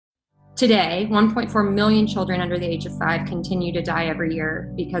Today, 1.4 million children under the age of 5 continue to die every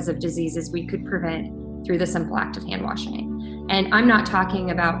year because of diseases we could prevent through the simple act of hand washing. And I'm not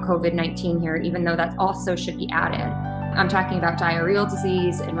talking about COVID-19 here, even though that also should be added. I'm talking about diarrheal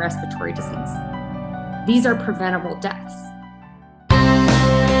disease and respiratory disease. These are preventable deaths.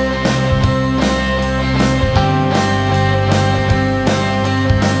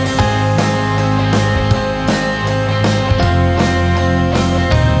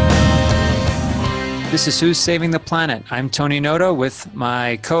 This is Who's Saving the Planet. I'm Tony Noto with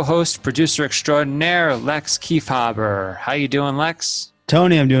my co-host, producer extraordinaire, Lex Kiefhaber. How you doing, Lex?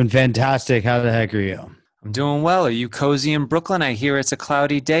 Tony, I'm doing fantastic. How the heck are you? I'm doing well. Are you cozy in Brooklyn? I hear it's a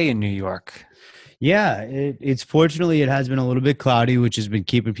cloudy day in New York. Yeah, it's fortunately, it has been a little bit cloudy, which has been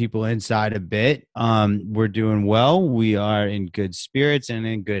keeping people inside a bit. We're doing well. We are in good spirits and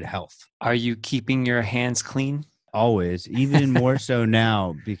in good health. Are you keeping your hands clean? Always, even more so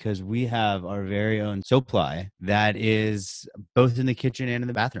now, because we have our very own Soaply that is both in the kitchen and in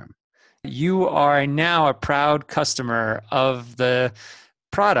the bathroom. You are now a proud customer of the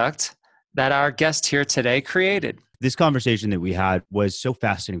product that our guest here today created. This conversation that we had was so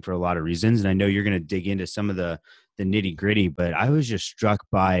fascinating for a lot of reasons, and I know you're going to dig into some of the nitty gritty, but I was just struck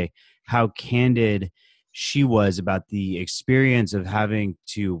by how candid she was about the experience of having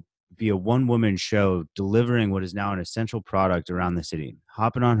to be a one-woman show delivering what is now an essential product around the city,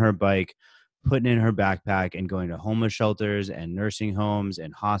 hopping on her bike, putting in her backpack and going to homeless shelters and nursing homes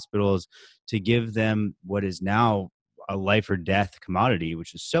and hospitals to give them what is now a life or death commodity,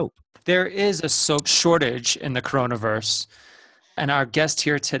 which is soap. There is a soap shortage in the coronavirus. And our guest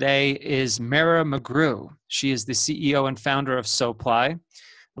here today is Mara McGrew. She is the CEO and founder of Soaply.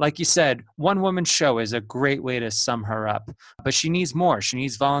 Like you said, one woman show is a great way to sum her up, but she needs more. She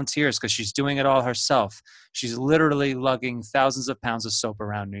needs volunteers because she's doing it all herself. She's literally lugging thousands of pounds of soap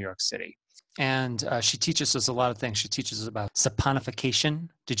around New York City. And she teaches us a lot of things. She teaches us about saponification.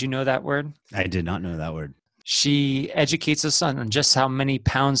 Did you know that word? I did not know that word. She educates us on just how many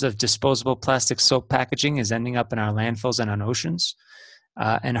pounds of disposable plastic soap packaging is ending up in our landfills and on oceans.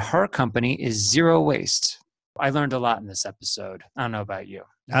 And her company is Zero Waste. I learned a lot in this episode. I don't know about you.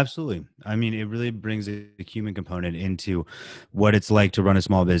 Absolutely. I mean, it really brings a human component into what it's like to run a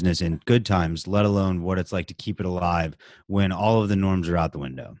small business in good times, let alone what it's like to keep it alive when all of the norms are out the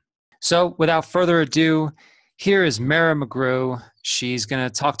window. So without further ado, here is Mara McGrew. She's going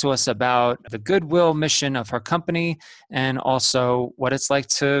to talk to us about the goodwill mission of her company and also what it's like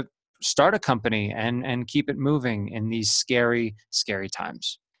to start a company and keep it moving in these scary, scary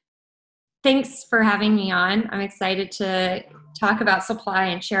times. Thanks for having me on. I'm excited to talk about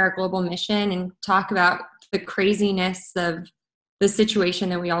Soaply and share our global mission and talk about the craziness of the situation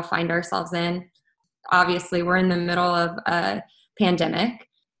that we all find ourselves in. Obviously, we're in the middle of a pandemic.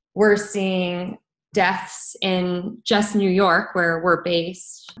 We're seeing deaths in just New York, where we're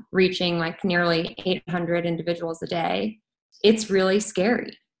based, reaching like nearly 800 individuals a day. It's really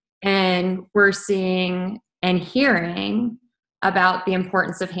scary. And we're seeing and hearing about the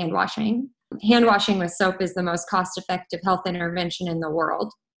importance of hand washing. Hand washing with soap is the most cost-effective health intervention in the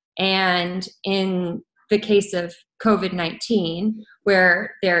world. And in the case of COVID-19,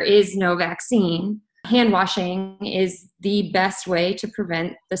 where there is no vaccine, hand washing is the best way to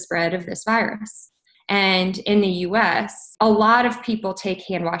prevent the spread of this virus. And in the US, a lot of people take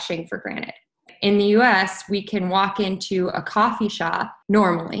hand washing for granted. In the US, we can walk into a coffee shop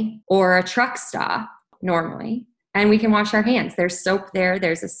normally or a truck stop normally, and we can wash our hands. There's soap there.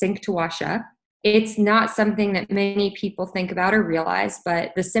 There's a sink to wash up. It's not something that many people think about or realize,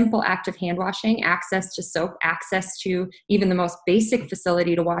 but the simple act of hand washing, access to soap, access to even the most basic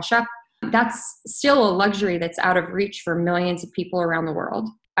facility to wash up, that's still a luxury that's out of reach for millions of people around the world.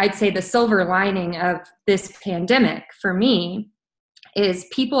 I'd say the silver lining of this pandemic for me is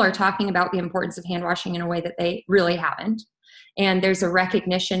people are talking about the importance of hand washing in a way that they really haven't. And there's a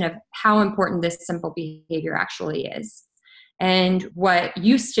recognition of how important this simple behavior actually is. And what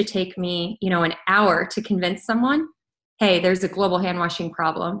used to take me, an hour to convince someone, hey, there's a global hand washing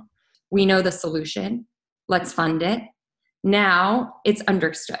problem. We know the solution. Let's fund it. Now it's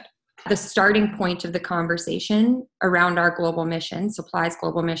understood. The starting point of the conversation around our global mission, Soaply's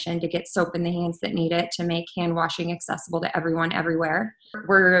global mission to get soap in the hands that need it, to make hand washing accessible to everyone, everywhere.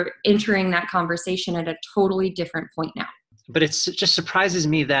 We're entering that conversation at a totally different point now. But it just surprises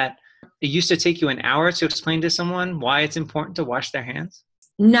me that it used to take you an hour to explain to someone why it's important to wash their hands.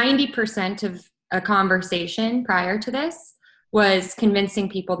 90% of a conversation prior to this was convincing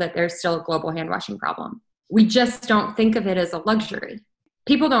people that there's still a global hand washing problem. We just don't think of it as a luxury.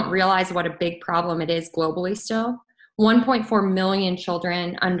 People don't realize what a big problem it is globally still. 1.4 million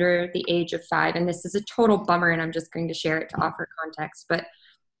children under the age of 5, and this is a total bummer, and I'm just going to share it to offer context, but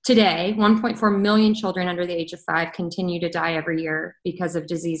today, 1.4 million children under the age of 5 continue to die every year because of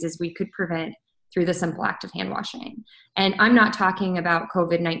diseases we could prevent through the simple act of hand washing. And I'm not talking about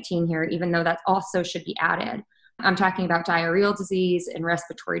COVID-19 here, even though that also should be added. I'm talking about diarrheal disease and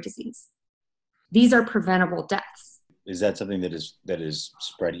respiratory disease. These are preventable deaths. Is that something that is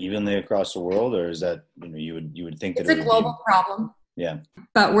spread evenly across the world, or is that, you would think that it's a global problem? Yeah.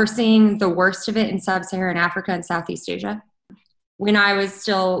 But we're seeing the worst of it in sub-Saharan Africa and Southeast Asia. When I was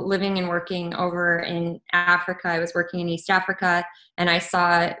still living and working over in Africa, I was working in East Africa, and I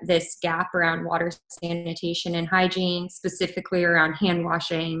saw this gap around water sanitation and hygiene, specifically around hand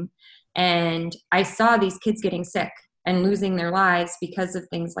washing. And I saw these kids getting sick and losing their lives because of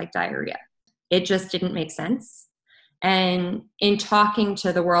things like diarrhea. It just didn't make sense. And in talking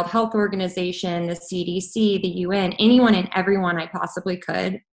to the World Health Organization, the CDC, the UN, anyone and everyone I possibly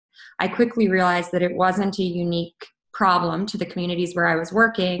could, I quickly realized that it wasn't a unique problem to the communities where I was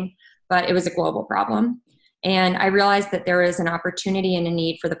working, but it was a global problem. And I realized that there is an opportunity and a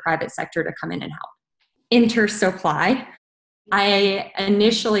need for the private sector to come in and help. Enter SoPly. I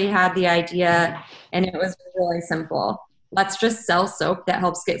initially had the idea, and it was really simple. Let's just sell soap that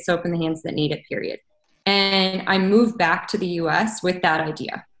helps get soap in the hands that need it, period. And I moved back to the US with that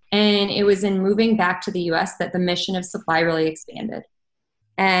idea. And it was in moving back to the US that the mission of SoPly really expanded.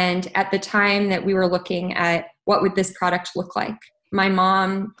 And at the time that we were looking at what would this product look like, my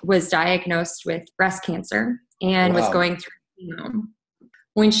mom was diagnosed with breast cancer and was going through chemo.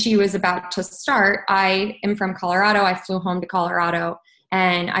 When she was about to start, I am from Colorado. I flew home to Colorado,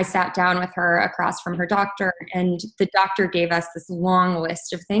 and I sat down with her across from her doctor, and the doctor gave us this long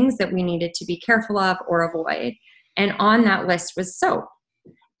list of things that we needed to be careful of or avoid. And on that list was soap.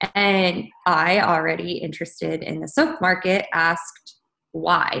 And I, already interested in the soap market, asked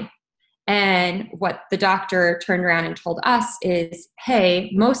why. And what the doctor turned around and told us is, hey,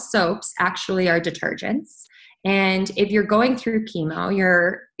 most soaps actually are detergents. And if you're going through chemo,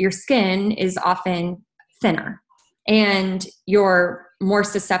 your skin is often thinner and you're more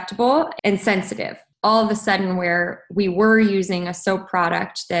susceptible and sensitive. All of a sudden, where we were using a soap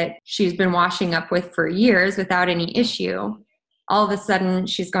product that she's been washing up with for years without any issue, all of a sudden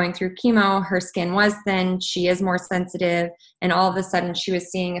she's going through chemo, her skin was thin, she is more sensitive, and all of a sudden she was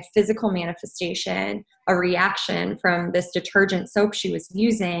seeing a physical manifestation, a reaction from this detergent soap she was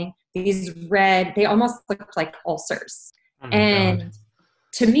using. These red, they almost looked like ulcers. Oh and God.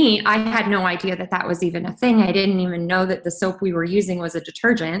 To me, I had no idea that that was even a thing. I didn't even know that the soap we were using was a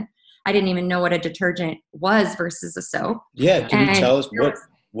detergent. I didn't even know what a detergent was versus a soap. Yeah, can you tell us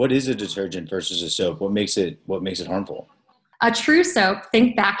what is a detergent versus a soap? What makes it harmful? A true soap,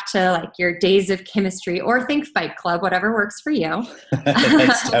 think back to like your days of chemistry, or think Fight Club, whatever works for you.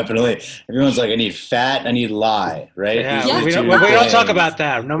 That's definitely, everyone's like, I need fat, I need lye, right? Yeah, we don't talk about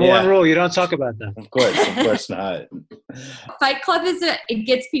that. Number one rule, you don't talk about that. Of course not. Fight Club it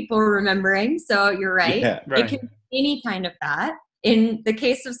gets people remembering, so you're right. Yeah, right. It can be any kind of fat. In the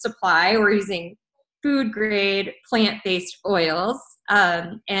case of SoPly, we're using food grade plant-based oils,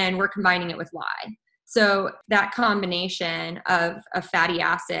 and we're combining it with lye. So that combination of a fatty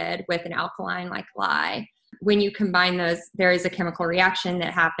acid with an alkaline like lye, when you combine those, there is a chemical reaction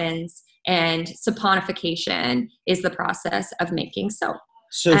that happens, and saponification is the process of making soap.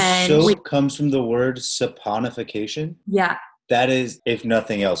 So soap comes from the word saponification? Yeah. That is, if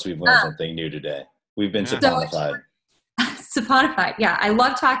nothing else, we've learned something new today. We've been saponified. Saponified, yeah. I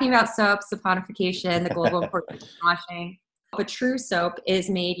love talking about soap, saponification, the global importance of washing. A true soap is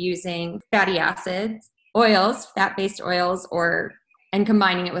made using fatty acids, oils, fat-based oils, and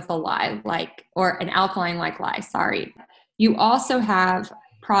combining it with a lye, or an alkaline like lye, sorry. You also have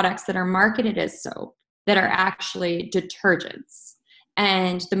products that are marketed as soap that are actually detergents.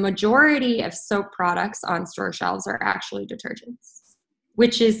 And the majority of soap products on store shelves are actually detergents,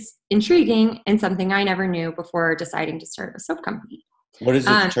 which is intriguing and something I never knew before deciding to start a soap company. What is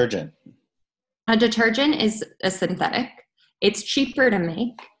a detergent? A detergent is a synthetic. It's cheaper to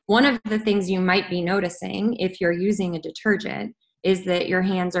make. One of the things you might be noticing if you're using a detergent is that your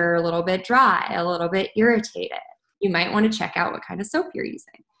hands are a little bit dry, a little bit irritated. You might want to check out what kind of soap you're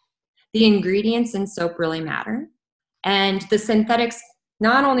using. The ingredients in soap really matter. And the synthetics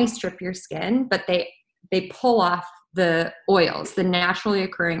not only strip your skin, but they pull off the oils, the naturally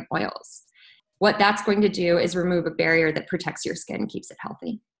occurring oils. What that's going to do is remove a barrier that protects your skin and keeps it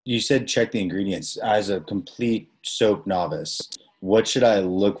healthy. You said check the ingredients. As a complete soap novice, what should I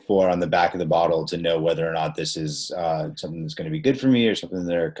look for on the back of the bottle to know whether or not this is something that's going to be good for me, or something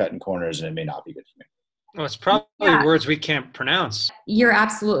that are cutting corners and it may not be good for me? Well, it's probably Yeah. words we can't pronounce. You're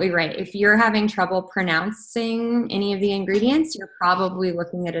absolutely right. If you're having trouble pronouncing any of the ingredients, you're probably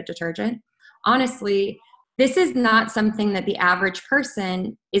looking at a detergent. Honestly, this is not something that the average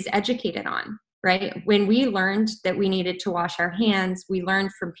person is educated on, right? When we learned that we needed to wash our hands, we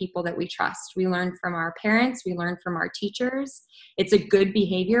learned from people that we trust. We learned from our parents, we learned from our teachers. It's a good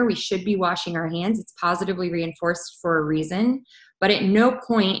behavior. We should be washing our hands. It's positively reinforced for a reason. But at no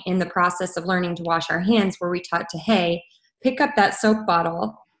point in the process of learning to wash our hands were we taught to, hey, pick up that soap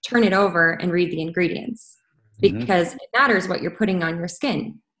bottle, turn it over, and read the ingredients. Because it matters what you're putting on your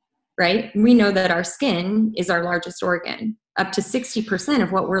skin, right? We know that our skin is our largest organ. Up to 60%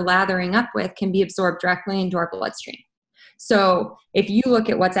 of what we're lathering up with can be absorbed directly into our bloodstream. So if you look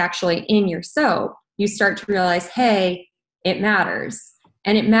at what's actually in your soap, you start to realize, hey, it matters.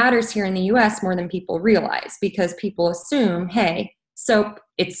 And it matters here in the US more than people realize, because people assume, hey, soap,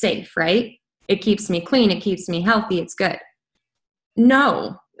 it's safe, right? It keeps me clean, it keeps me healthy, it's good.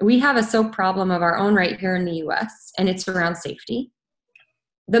 No, we have a soap problem of our own right here in the US, and it's around safety.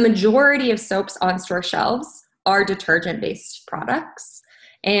 The majority of soaps on store shelves are detergent-based products.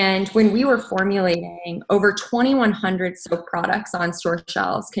 And when we were formulating, over 2,100 soap products on store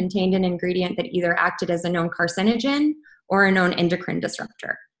shelves contained an ingredient that either acted as a known carcinogen or a known endocrine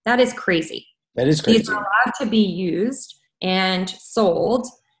disruptor. That is crazy. That is crazy. These are allowed to be used and sold,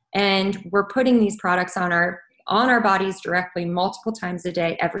 and we're putting these products on our bodies directly multiple times a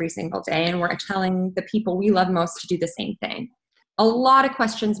day, every single day, and we're telling the people we love most to do the same thing. A lot of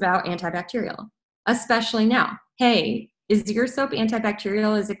questions about antibacterial, especially now. Hey, is your soap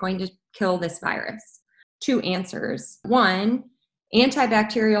antibacterial? Is it going to kill this virus? 2 answers. 1,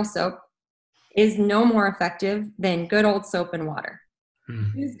 antibacterial soap is no more effective than good old soap and water.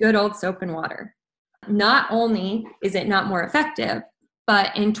 Use good old soap and water. Not only is it not more effective,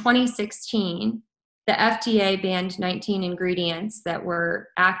 but in 2016, the FDA banned 19 ingredients that were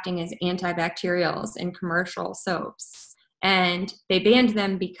acting as antibacterials in commercial soaps. And they banned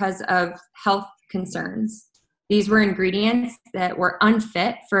them because of health concerns. These were ingredients that were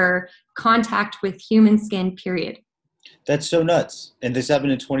unfit for contact with human skin, period. That's so nuts. And this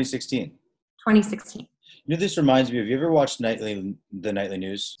happened in 2016. 2016. You know, this reminds me of, you ever watched the nightly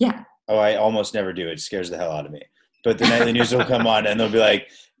news? Yeah. Oh, I almost never do. It scares the hell out of me. But the nightly news will come on and they'll be like,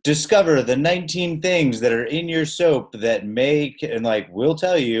 discover the 19 things that are in your soap that make, and like, we'll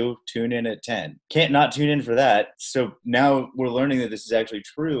tell you, tune in at 10. Can't not tune in for that. So now we're learning that this is actually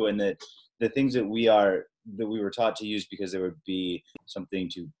true, and that the things that we were taught to use because there would be something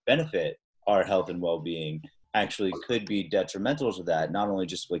to benefit our health and well-being actually could be detrimental to that. Not only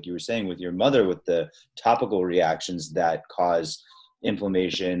just like you were saying with your mother, with the topical reactions that cause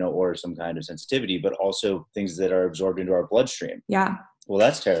inflammation or some kind of sensitivity, but also things that are absorbed into our bloodstream. Yeah. Well,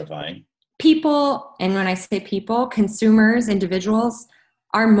 that's terrifying. People, and when I say people, consumers, individuals,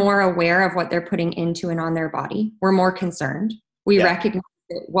 are more aware of what they're putting into and on their body. We're more concerned. We recognize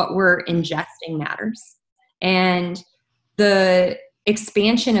that what we're ingesting matters. And the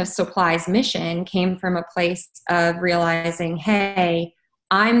expansion of Supply's mission came from a place of realizing, hey,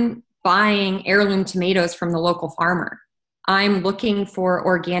 I'm buying heirloom tomatoes from the local farmer. I'm looking for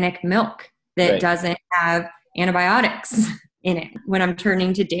organic milk that doesn't have antibiotics in it when I'm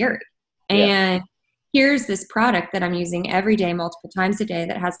turning to dairy. And here's this product that I'm using every day, multiple times a day,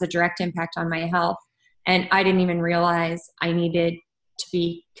 that has a direct impact on my health. And I didn't even realize I needed to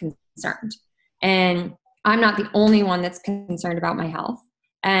be concerned. And I'm not the only one that's concerned about my health.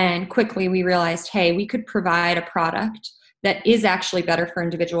 And quickly we realized, hey, we could provide a product that is actually better for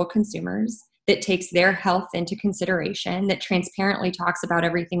individual consumers, that takes their health into consideration, that transparently talks about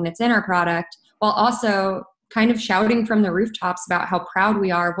everything that's in our product, while also kind of shouting from the rooftops about how proud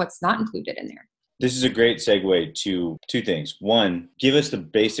we are of what's not included in there. This is a great segue to 2 things. 1, give us the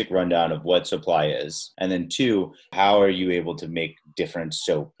basic rundown of what Supply is. And then 2, how are you able to make different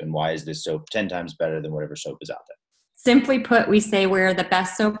soap, and why is this soap 10 times better than whatever soap is out there? Simply put, we say we're the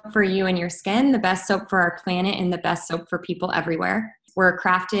best soap for you and your skin, the best soap for our planet, and the best soap for people everywhere. We're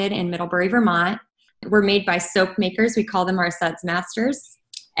crafted in Middlebury, Vermont. We're made by soap makers. We call them our suds masters.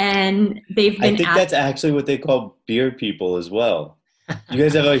 And they've been— I think that's actually what they call beer people as well. You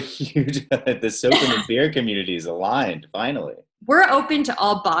guys have a huge, the soap and the beer community is aligned, finally. We're open to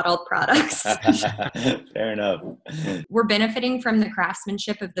all bottled products. Fair enough. We're benefiting from the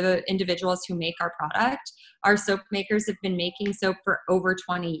craftsmanship of the individuals who make our product. Our soap makers have been making soap for over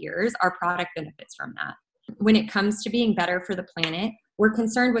 20 years. Our product benefits from that. When it comes to being better for the planet, we're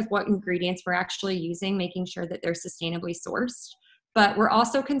concerned with what ingredients we're actually using, making sure that they're sustainably sourced. But we're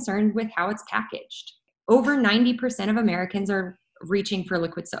also concerned with how it's packaged. Over 90% of Americans are reaching for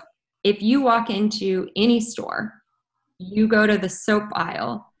liquid soap. if you walk into any store, you go to the soap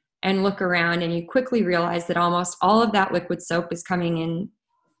aisle and look around, and you quickly realize that almost all of that liquid soap is coming in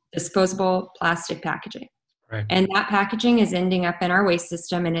disposable plastic packaging. Right. And that packaging is ending up in our waste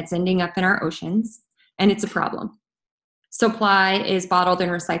system, and it's ending up in our oceans, and it's a problem. SoPly is bottled in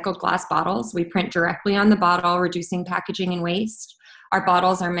recycled glass bottles. We print directly on the bottle, reducing packaging and waste. Our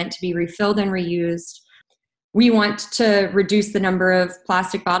bottles are meant to be refilled and reused. We want to reduce the number of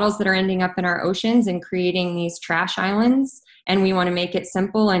plastic bottles that are ending up in our oceans and creating these trash islands. And we want to make it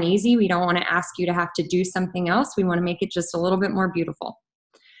simple and easy. We don't want to ask you to have to do something else. We want to make it just a little bit more beautiful.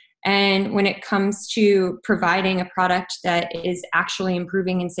 And when it comes to providing a product that is actually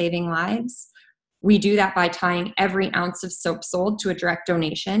improving and saving lives, we do that by tying every ounce of soap sold to a direct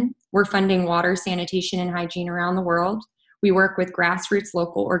donation. We're funding water, sanitation, and hygiene around the world. We work with grassroots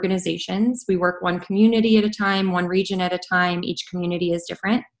local organizations. We work one community at a time, one region at a time. Each community is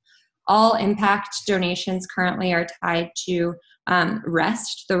different. All impact donations currently are tied to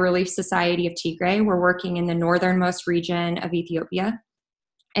REST, the Relief Society of Tigray. We're working in the northernmost region of Ethiopia.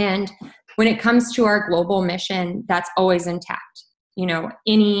 And when it comes to our global mission, that's always intact. You know,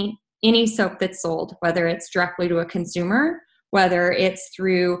 any soap that's sold, whether it's directly to a consumer, whether it's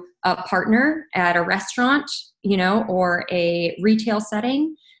through a partner at a restaurant, you know, or a retail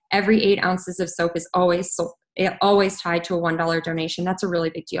setting, every 8 ounces of soap is always tied to a $1 donation. That's a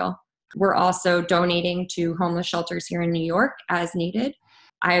really big deal. We're also donating to homeless shelters here in New York as needed.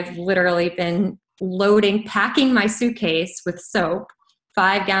 I've literally been packing my suitcase with soap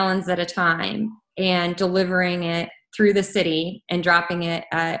 5 gallons at a time and delivering it through the city and dropping it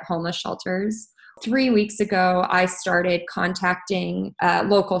at homeless shelters. 3 weeks ago, I started contacting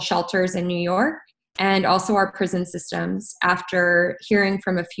local shelters in New York and also our prison systems after hearing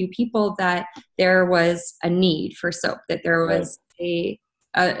from a few people that there was a need for soap, that there was a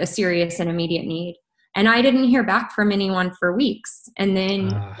serious and immediate need. And I didn't hear back from anyone for weeks. And then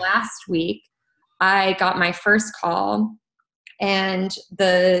last week, I got my first call, and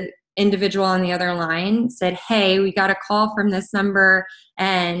the individual on the other line said, "Hey, we got a call from this number,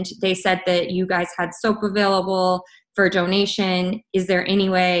 and they said that you guys had soap available for donation. Is there any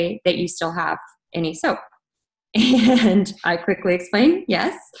way that you still have any soap?" And I quickly explained,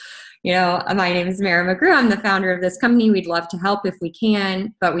 yes. You know, my name is Mara McGrew. I'm the founder of this company. We'd love to help if we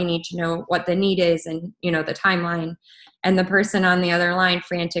can, but we need to know what the need is and, you know, the timeline. And the person on the other line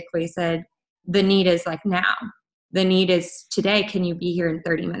frantically said, "The need is like now. The need is today. Can you be here in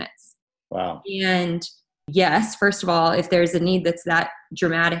 30 minutes?" Wow. And yes, first of all, if there's a need that's that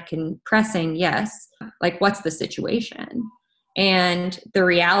dramatic and pressing, yes. Like, what's the situation? And the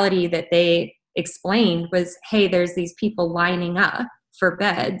reality that they explained was, hey, there's these people lining up for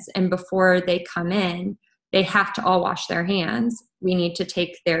beds, and before they come in, they have to all wash their hands. We need to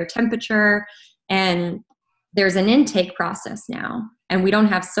take their temperature, and there's an intake process now, and we don't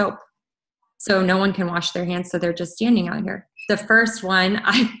have soap. So no one can wash their hands, so they're just standing out here. The first one,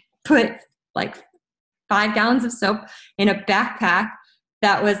 I put like 5 gallons of soap in a backpack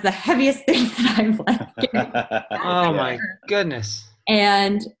that was the heaviest thing that I've left. Oh my goodness.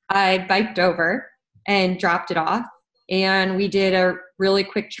 And I biked over and dropped it off. And we did a really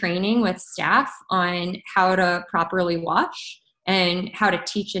quick training with staff on how to properly wash and how to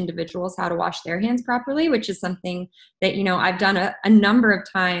teach individuals how to wash their hands properly, which is something that, you know, I've done a number of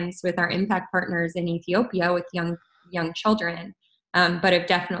times with our impact partners in Ethiopia with young children, but have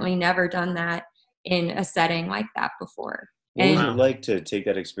definitely never done that in a setting like that before. What was it like to take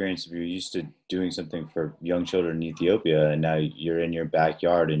that experience if you're used to doing something for young children in Ethiopia and now you're in your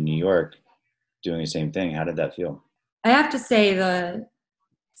backyard in New York doing the same thing? How did that feel? I have to say the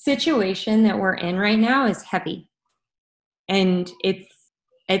situation that we're in right now is heavy, and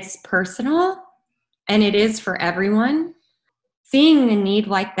it's personal, and it is for everyone. Seeing the need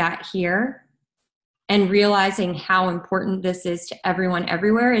like that here and realizing how important this is to everyone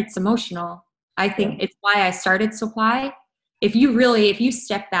everywhere, it's emotional. I think it's why I started SoPly. If you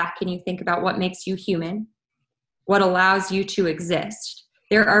step back and you think about what makes you human, what allows you to exist,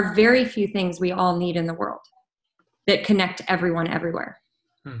 there are very few things we all need in the world that connect everyone everywhere.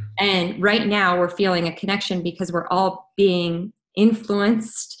 And right now we're feeling a connection because we're all being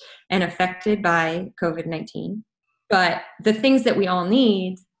influenced and affected by COVID-19. But the things that we all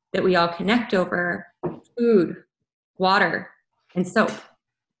need, that we all connect over, food, water, and soap.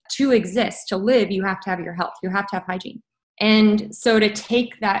 To exist, to live, you have to have your health. You have to have hygiene. And so to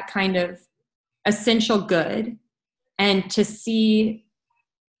take that kind of essential good and to see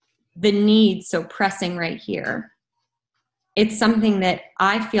the need so pressing right here, it's something that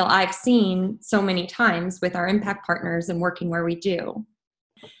I feel I've seen so many times with our impact partners and working where we do.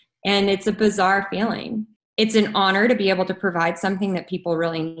 And it's a bizarre feeling. It's an honor to be able to provide something that people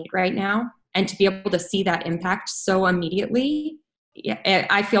really need right now and to be able to see that impact so immediately.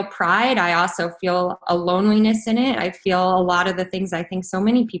 I feel pride. I also feel a loneliness in it. I feel a lot of the things I think so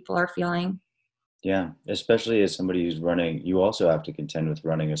many people are feeling. Yeah, especially as somebody who's running, you also have to contend with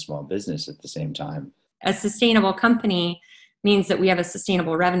running a small business at the same time. A sustainable company means that we have a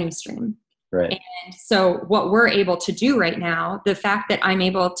sustainable revenue stream. Right. And so what we're able to do right now, the fact that I'm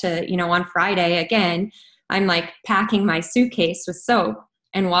able to, on Friday, again, I'm like packing my suitcase with soap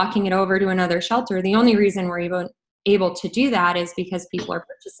and walking it over to another shelter. The only reason we're able to do that is because people are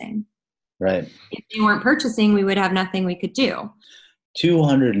purchasing. Right. If they weren't purchasing, we would have nothing we could do.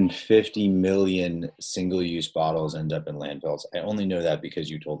 250 million single-use bottles end up in landfills. I only know that because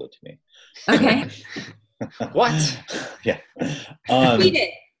you told it to me. Okay. What? Yeah. Read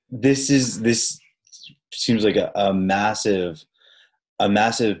it. This seems like a massive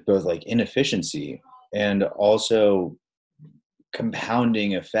both like inefficiency and also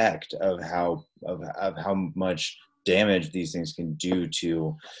compounding effect of how much damage these things can do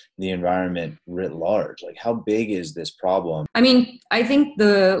to the environment writ large. Like, how big is this problem? I mean, I think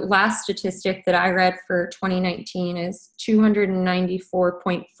the last statistic that I read for 2019 is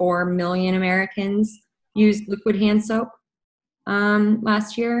 294.4 million Americans used liquid hand soap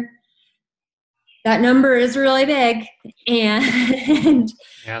last year. That number is really big, and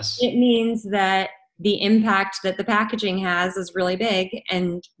Yes. it means that the impact that the packaging has is really big.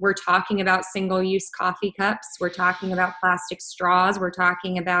 And we're talking about single-use coffee cups. We're talking about plastic straws. We're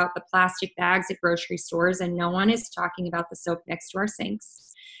talking about the plastic bags at grocery stores, and no one is talking about the soap next to our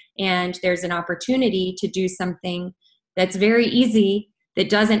sinks. And there's an opportunity to do something that's very easy, that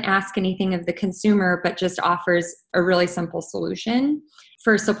doesn't ask anything of the consumer, but just offers a really simple solution.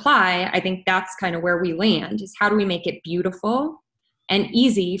 For supply, I think that's kind of where we land, is how do we make it beautiful and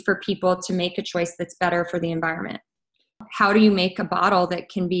easy for people to make a choice that's better for the environment? How do you make a bottle that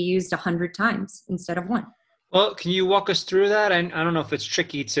can be used 100 times instead of one? Well, can you walk us through that? I don't know if it's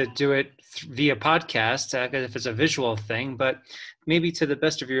tricky to do it via podcast, if it's a visual thing, but maybe to the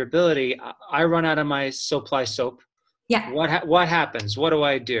best of your ability. I run out of my Supply soap. Yeah. What happens? What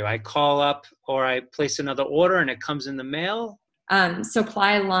do? I call up or I place another order and it comes in the mail?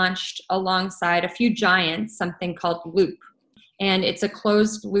 Supply launched alongside a few giants something called Loop. And it's a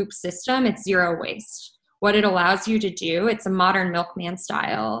closed loop system. It's zero waste. What it allows you to do, it's a modern milkman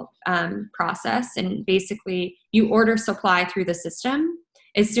style process. And basically you order supply through the system.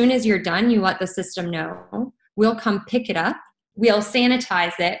 As soon as you're done, you let the system know. We'll come pick it up. We'll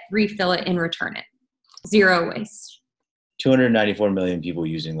sanitize it, refill it, and return it. Zero waste. 294 million people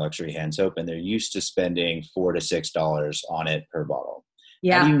using luxury hand soap, and they're used to spending $4 to $6 on it per bottle.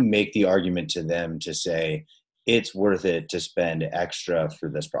 Yeah. How do you make the argument to them to say it's worth it to spend extra for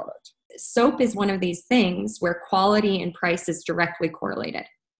this product? Soap is one of these things where quality and price is directly correlated.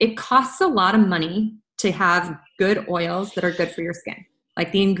 It costs a lot of money to have good oils that are good for your skin.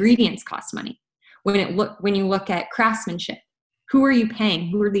 Like the ingredients cost money. When you look at craftsmanship, who are you paying?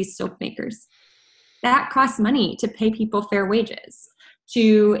 Who are these soap makers? That costs money to pay people fair wages,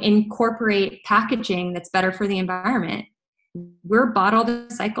 to incorporate packaging that's better for the environment. We're bottled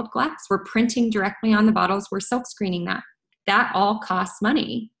recycled glass. We're printing directly on the bottles. We're silk screening that. That all costs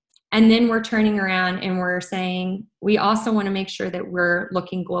money. And then we're turning around and we're saying, we also want to make sure that we're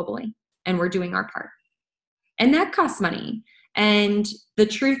looking globally and we're doing our part. And that costs money. And the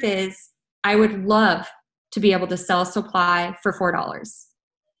truth is, I would love to be able to sell Supply for $4.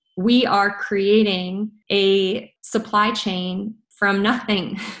 We are creating a supply chain from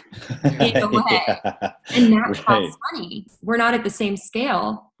nothing in a way. Yeah. And that costs money. We're not at the same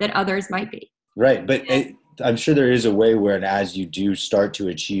scale that others might be. Right. But I'm sure there is a way where as you do start to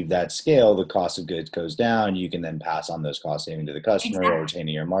achieve that scale, the cost of goods goes down. You can then pass on those cost savings to the customer, or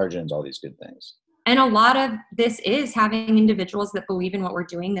retaining your margins, all these good things. And a lot of this is having individuals that believe in what we're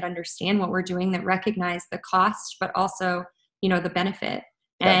doing, that understand what we're doing, that recognize the cost, but also, the benefit.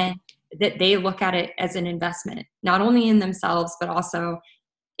 And that they look at it as an investment, not only in themselves, but also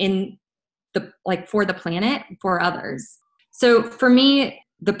in for the planet, for others. So for me,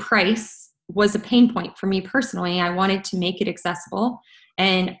 the price was a pain point for me personally. I wanted to make it accessible,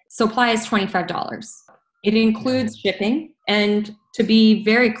 and Supply is $25. It includes shipping, and to be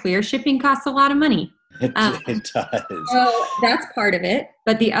very clear, shipping costs a lot of money. It does. So that's part of it.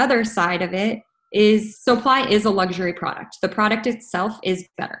 But the other side of it is Supply is a luxury product. The product itself is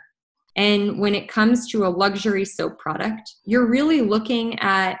better. And when it comes to a luxury soap product, you're really looking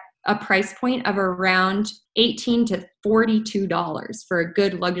at a price point of around $18 to $42 for a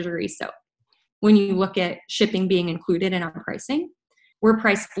good luxury soap when you look at shipping being included in our pricing. we're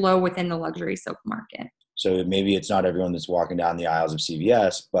priced low within the luxury soap market. So maybe it's not everyone that's walking down the aisles of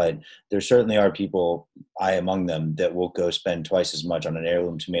CVS, but there certainly are people, I among them, that will go spend twice as much on an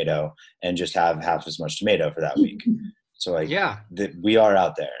heirloom tomato and just have half as much tomato for that week. So like, that we are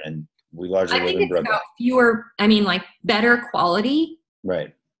out there, and we largely live in Brooklyn. About better quality,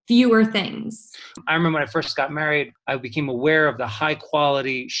 right? Fewer things. I remember when I first got married, I became aware of the high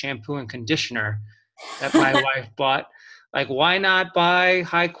quality shampoo and conditioner that my wife bought. Like, why not buy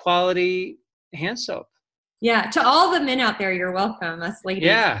high quality hand soap? Yeah, to all the men out there, you're welcome, us ladies.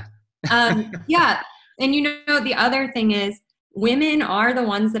 Yeah. Yeah, and the other thing is women are the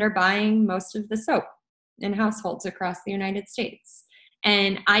ones that are buying most of the soap in households across the United States.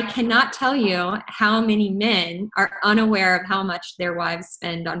 And I cannot tell you how many men are unaware of how much their wives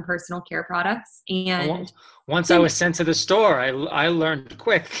spend on personal care products. And once I was sent to the store, I learned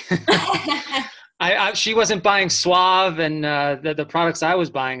quick. She wasn't buying Suave and the products I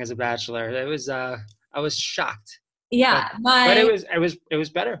was buying as a bachelor. It was I was shocked. Yeah, but it was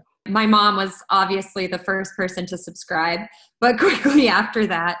better. My mom was obviously the first person to subscribe, but quickly after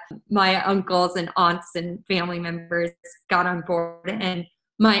that, my uncles and aunts and family members got on board. And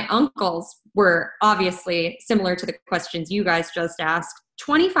my uncles were obviously similar to the questions you guys just asked.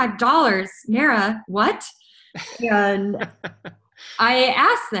 $25, Mara, what? And I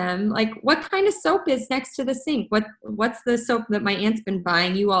asked them, like, what kind of soap is next to the sink? What's the soap that my aunt's been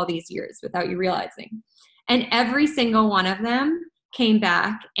buying you all these years without you realizing? And every single one of them came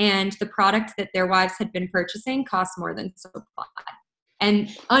back, and the product that their wives had been purchasing cost more than Supply. And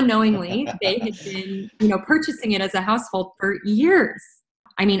unknowingly, they had been, purchasing it as a household for years.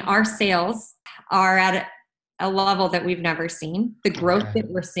 I mean, our sales are at a level that we've never seen. The growth that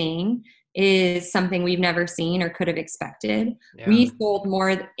we're seeing is something we've never seen or could have expected. Yeah. We sold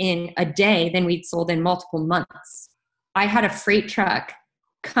more in a day than we'd sold in multiple months. I had a freight truck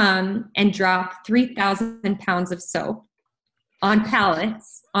come and drop 3,000 pounds of soap on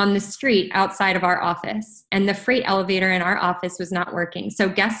pallets on the street outside of our office. And the freight elevator in our office was not working. So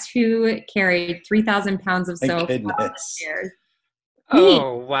guess who carried 3,000 pounds of soap up the stairs?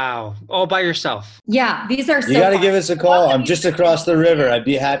 Oh, wow. All by yourself. Yeah, these are You got to give us a call. I'm just across the river. I'd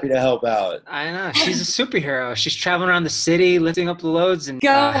be happy to help out. I know. She's a superhero. She's traveling around the city, lifting up the loads and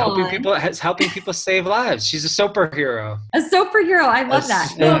helping people save lives. She's a superhero. A superhero. I love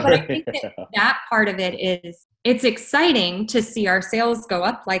that. No, but I think that part of it is, it's exciting to see our sales go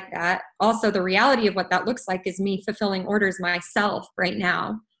up like that. Also, the reality of what that looks like is me fulfilling orders myself right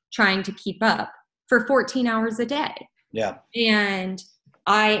now, trying to keep up for 14 hours a day. Yeah. And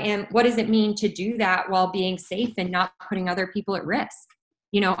what does it mean to do that while being safe and not putting other people at risk?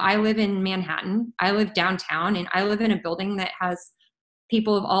 I live in Manhattan, I live downtown, and I live in a building that has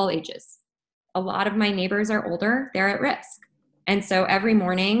people of all ages. A lot of my neighbors are older, they're at risk. And so every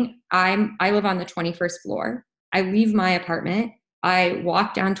morning I live on the 21st floor. I leave my apartment, I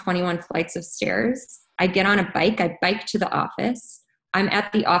walk down 21 flights of stairs, I get on a bike, I bike to the office. I'm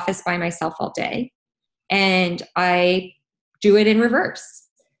at the office by myself all day. And I do it in reverse.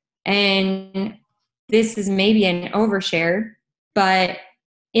 And this is maybe an overshare, but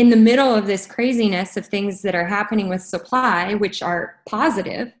in the middle of this craziness of things that are happening with supply, which are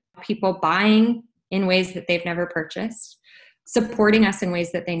positive, people buying in ways that they've never purchased, supporting us in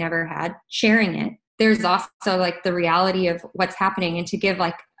ways that they never had, sharing it. There's also like the reality of what's happening. And to give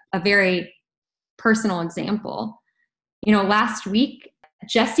like a very personal example, last week,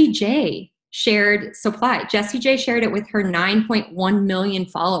 Jessie J shared Supply. Jessie J shared it with her 9.1 million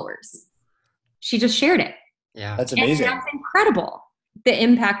followers. She just shared it. Yeah, that's amazing. And that's incredible. The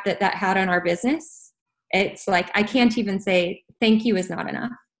impact that had on our business. It's like, I can't even say thank you is not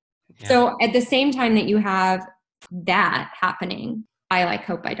enough. Yeah. So at the same time that you have that happening, I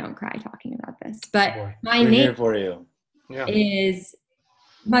hope I don't cry talking about this, but my neighbor is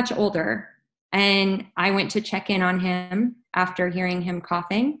much older, and I went to check in on him after hearing him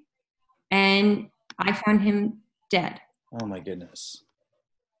coughing, and I found him dead. Oh my goodness.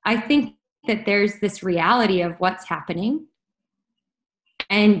 I think that there's this reality of what's happening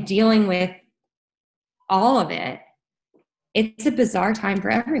and dealing with all of it. It's a bizarre time for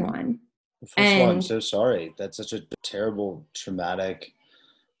everyone. First of all, I'm so sorry. That's such a terrible, traumatic,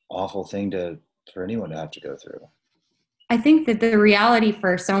 awful thing for anyone to have to go through. I think that the reality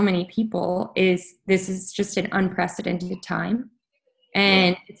for so many people is this is just an unprecedented time,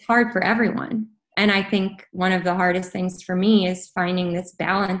 and it's hard for everyone. And I think one of the hardest things for me is finding this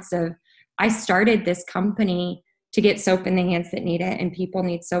balance of, I started this company to get soap in the hands that need it, and people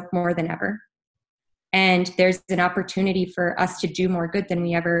need soap more than ever. And there's an opportunity for us to do more good than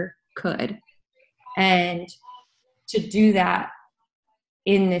we ever could. And to do that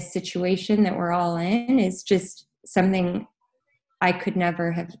in this situation that we're all in is just something I could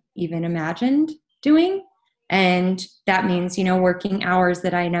never have even imagined doing. And that means, working hours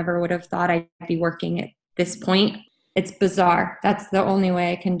that I never would have thought I'd be working at this point. It's bizarre. That's the only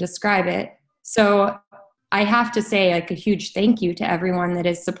way I can describe it. So I have to say, like, a huge thank you to everyone that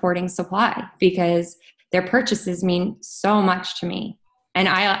is supporting Supply, because their purchases mean so much to me. And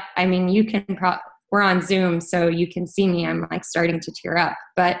I mean, you can we're on Zoom, so you can see me. I'm like starting to tear up.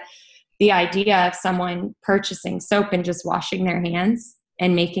 But the idea of someone purchasing soap and just washing their hands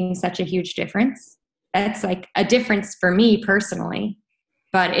and making such a huge difference, that's like a difference for me personally.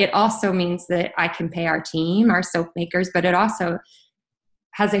 But it also means that I can pay our team, our soap makers, but it also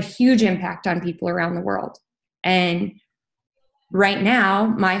has a huge impact on people around the world. And right now,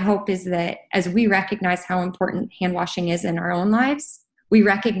 my hope is that as we recognize how important hand washing is in our own lives, we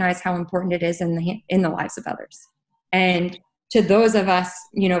recognize how important it is in the lives of others. And to those of us,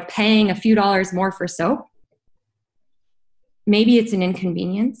 paying a few dollars more for soap, maybe it's an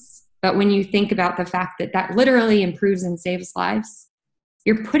inconvenience, but when you think about the fact that that literally improves and saves lives,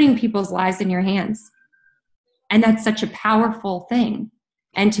 you're putting people's lives in your hands. And that's such a powerful thing.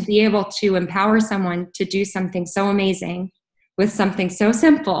 And to be able to empower someone to do something so amazing with something so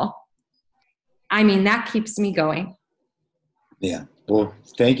simple, I mean, that keeps me going. Yeah. Well,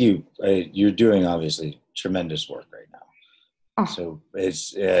 thank you. You're doing obviously tremendous work right now. Oh. So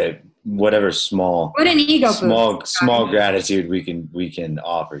it's whatever small, what an ego small gratitude we can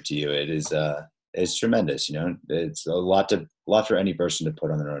offer to you. It is it's tremendous. It's a lot for any person to put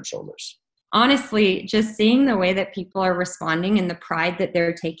on their own shoulders. Honestly, just seeing the way that people are responding and the pride that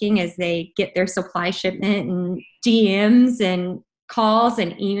they're taking as they get their supply shipment and DMs and calls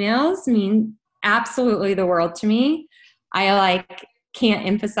and emails mean absolutely the world to me. I can't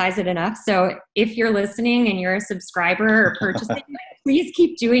emphasize it enough. So if you're listening and you're a subscriber or purchasing, please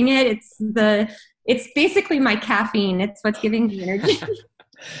keep doing it. It's basically my caffeine. It's what's giving me energy.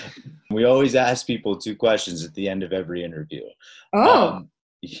 We always ask people 2 questions at the end of every interview. Oh.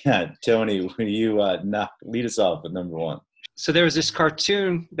 Yeah, Tony, will you lead us off with number 1? So there was this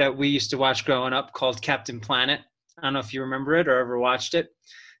cartoon that we used to watch growing up called Captain Planet. I don't know if you remember it or ever watched it.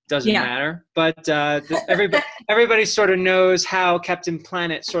 Doesn't matter. But everybody sort of knows how Captain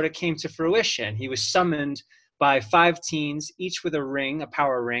Planet sort of came to fruition. He was summoned by 5 teens, each with a ring, a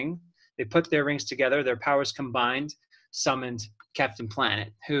power ring. They put their rings together, their powers combined, summoned Captain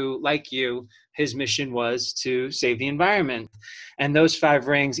Planet, who, like you, his mission was to save the environment. And those 5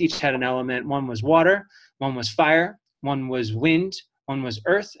 rings each had an element. One was water, one was fire, one was wind, one was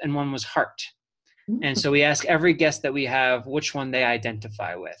earth, and one was heart. And so we ask every guest that we have which one they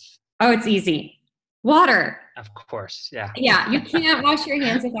identify with. Oh, it's easy. Water. Of course, yeah. Yeah, you can't wash your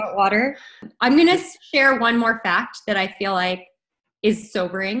hands without water. I'm going to share one more fact that I feel like is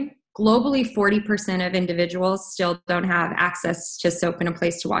sobering. Globally, 40% of individuals still don't have access to soap and a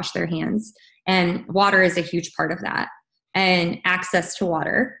place to wash their hands. And water is a huge part of that. And access to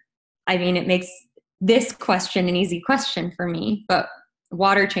water, I mean, it makes this question an easy question for me, but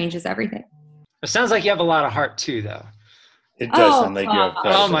water changes everything. It sounds like you have a lot of heart too, though. It does sound like you have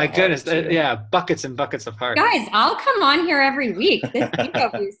quite Oh my goodness. Yeah, buckets and buckets of heart. Guys, I'll come on here every week. This ego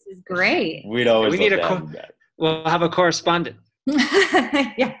boost is great. We'd always we'll have a correspondent.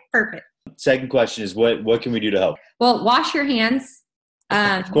 Yeah, perfect. Second question is what can we do to help? Well, wash your hands.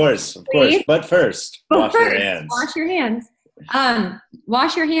 Of course. But first, wash your hands. Wash your hands.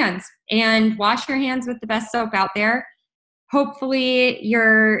 Wash your hands and wash your hands with the best soap out there. Hopefully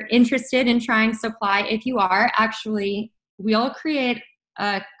you're interested in trying Supply. If you are, actually, we'll create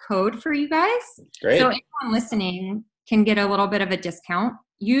a code for you guys. Great. So anyone listening can get a little bit of a discount.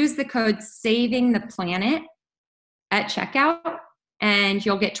 Use the code Saving the Planet at checkout, and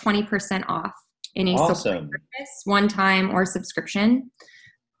you'll get 20% off any Supply purchase, one time or subscription.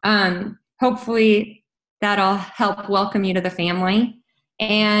 Hopefully that'll help welcome you to the family.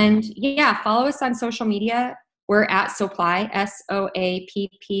 And yeah, follow us on social media. We're at Sopply,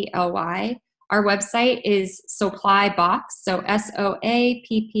 SOAPPLY. Our website is Sopplybox, so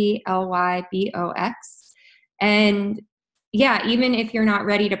SOAPPLYBOX. And yeah, even if you're not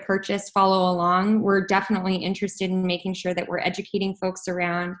ready to purchase, follow along. We're definitely interested in making sure that we're educating folks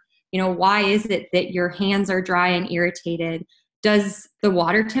around, why is it that your hands are dry and irritated? Does the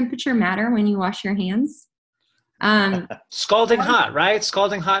water temperature matter when you wash your hands? Scalding hot, right?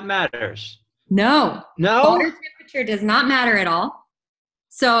 Scalding hot matters. No. Water temperature does not matter at all.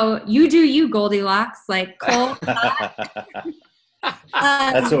 So you do you, Goldilocks, like cold, hot.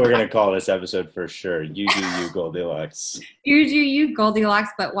 That's what we're going to call this episode for sure. You do you, Goldilocks. You do you, Goldilocks,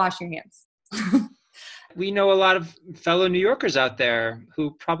 but wash your hands. We know a lot of fellow New Yorkers out there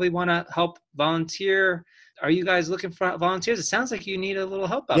who probably want to help volunteer. Are you guys looking for volunteers? It sounds like you need a little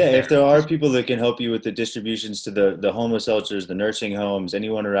help out there. Yeah, if there are people that can help you with the distributions to the homeless shelters, the nursing homes,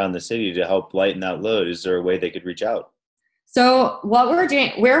 anyone around the city to help lighten that load, is there a way they could reach out? So what we're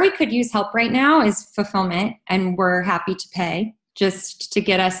doing, where we could use help right now is fulfillment, and we're happy to pay just to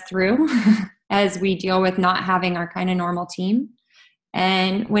get us through as we deal with not having our kind of normal team.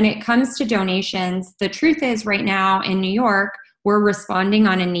 And when it comes to donations, the truth is right now in New York, we're responding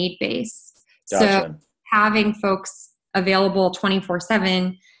on a need base. Gotcha. So having folks available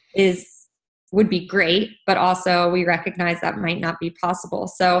 24/7 would be great, but also we recognize that might not be possible.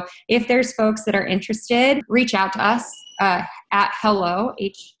 So if there's folks that are interested, reach out to us at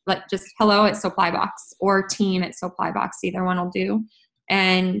just hello at SoPlyBox or team at SoPlyBox. Either one will do.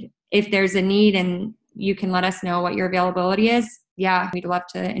 And if there's a need and you can let us know what your availability is, yeah, we'd love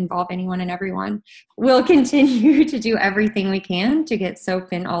to involve anyone and everyone. We'll continue to do everything we can to get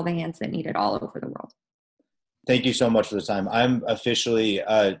soap in all the hands that need it all over the world. Thank you so much for the time. I'm officially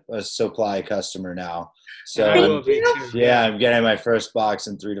a SoPly customer now. So I'm getting my first box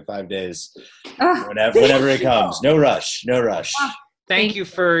in 3 to 5 days. Whenever it comes. No rush. Thank you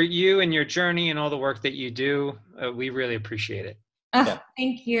for you and your journey and all the work that you do. We really appreciate it.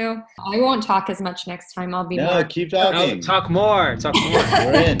 Thank you. I won't talk as much next time. I'll be more. Keep talking. No, talk more.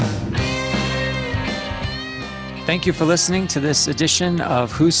 We're in. Thank you for listening to this edition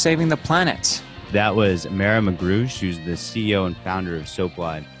of Who's Saving the Planet? That was Mara McGrew. She's the CEO and founder of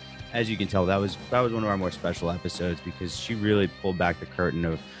SoPly. As you can tell, that was one of our more special episodes because she really pulled back the curtain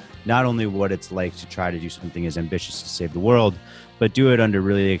of not only what it's like to try to do something as ambitious to save the world, but do it under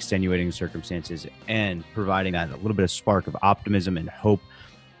really extenuating circumstances and providing that a little bit of spark of optimism and hope.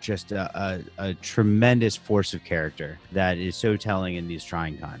 Just a tremendous force of character that is so telling in these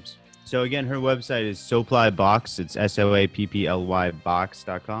trying times. So again, her website is SoPlyBox. It's SOAPPLY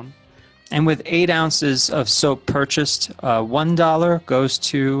box.com. And with 8 ounces of soap purchased, $1 goes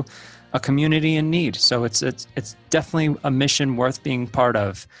to a community in need. So it's definitely a mission worth being part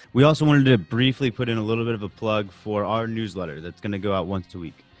of. We also wanted to briefly put in a little bit of a plug for our newsletter that's going to go out once a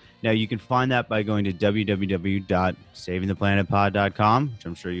week. Now, you can find that by going to www.savingtheplanetpod.com, which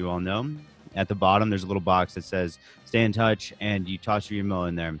I'm sure you all know. At the bottom, there's a little box that says stay in touch, and you toss your email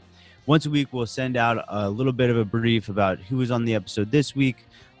in there. Once a week, we'll send out a little bit of a brief about who was on the episode this week,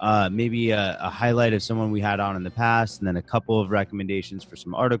 maybe a highlight of someone we had on in the past, and then a couple of recommendations for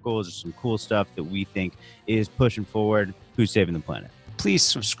some articles or some cool stuff that we think is pushing forward Who's Saving the Planet. Please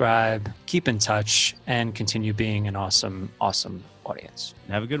subscribe, keep in touch, and continue being an awesome, awesome audience.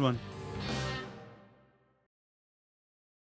 Have a good one.